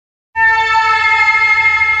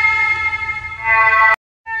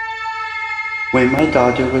When my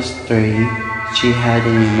daughter was 3, she had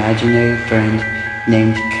an imaginary friend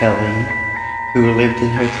named Kelly who lived in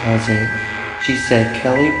her closet. She said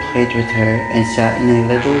Kelly played with her and sat in a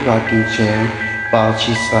little rocking chair while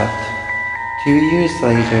she slept. 2 years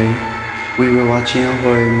later, we were watching a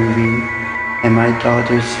horror movie and my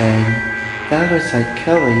daughter said, "That looks like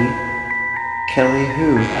Kelly." "Kelly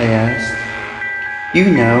who?" I asked.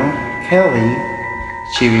 "You know, Kelly,"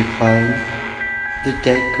 she replied. "The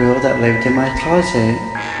dead girl that lived in my closet."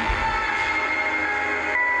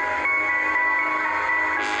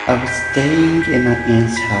 I was staying in my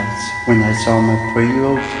aunt's house when I saw my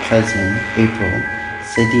 4-year-old cousin, April,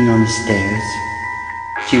 sitting on the stairs.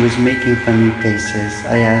 She was making funny faces.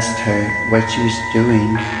 I asked her what she was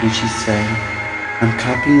doing and she said, "I'm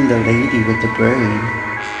copying the lady with the braid."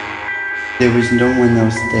 There was no one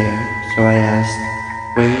else there, so I asked,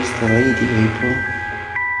 "Where is the lady, April?"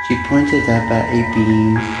 She pointed up at a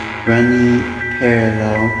beam running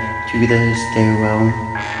parallel to the stairwell.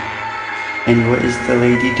 "And what is the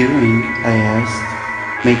lady doing?" I asked.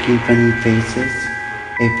 "Making funny faces,"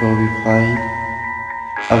 April replied.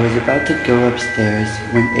 I was about to go upstairs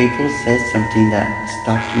when April said something that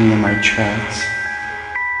stopped me in my tracks.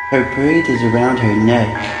 "Her braid is around her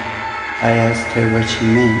neck." I asked her what she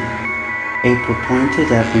meant. April pointed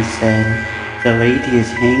up and said, "The lady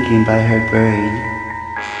is hanging by her braid.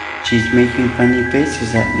 She's making funny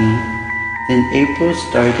faces at me." Then April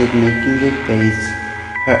started making a face.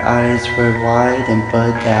 Her eyes were wide and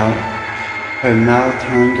bugged out. Her mouth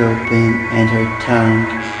hung open and her tongue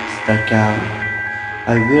stuck out.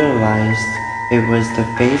 I realized it was the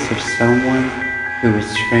face of someone who was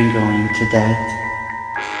strangling to death.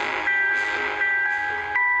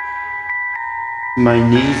 My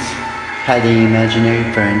niece had an imaginary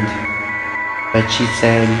friend, but she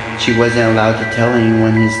said she wasn't allowed to tell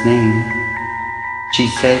anyone his name. She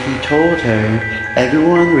said he told her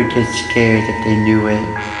everyone would get scared if they knew it.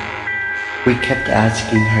 We kept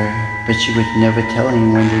asking her, but she would never tell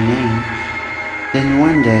anyone the name. Then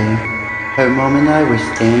one day, her mom and I were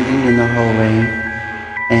standing in the hallway,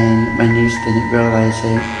 and my niece didn't realize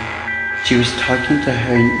it. She was talking to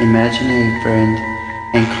her imaginary friend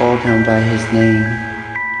and called him by his name.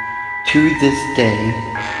 To this day,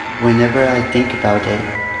 whenever I think about it,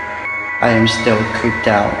 I am still creeped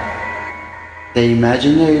out. The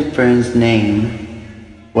imaginary friend's name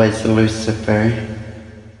was Lucifer.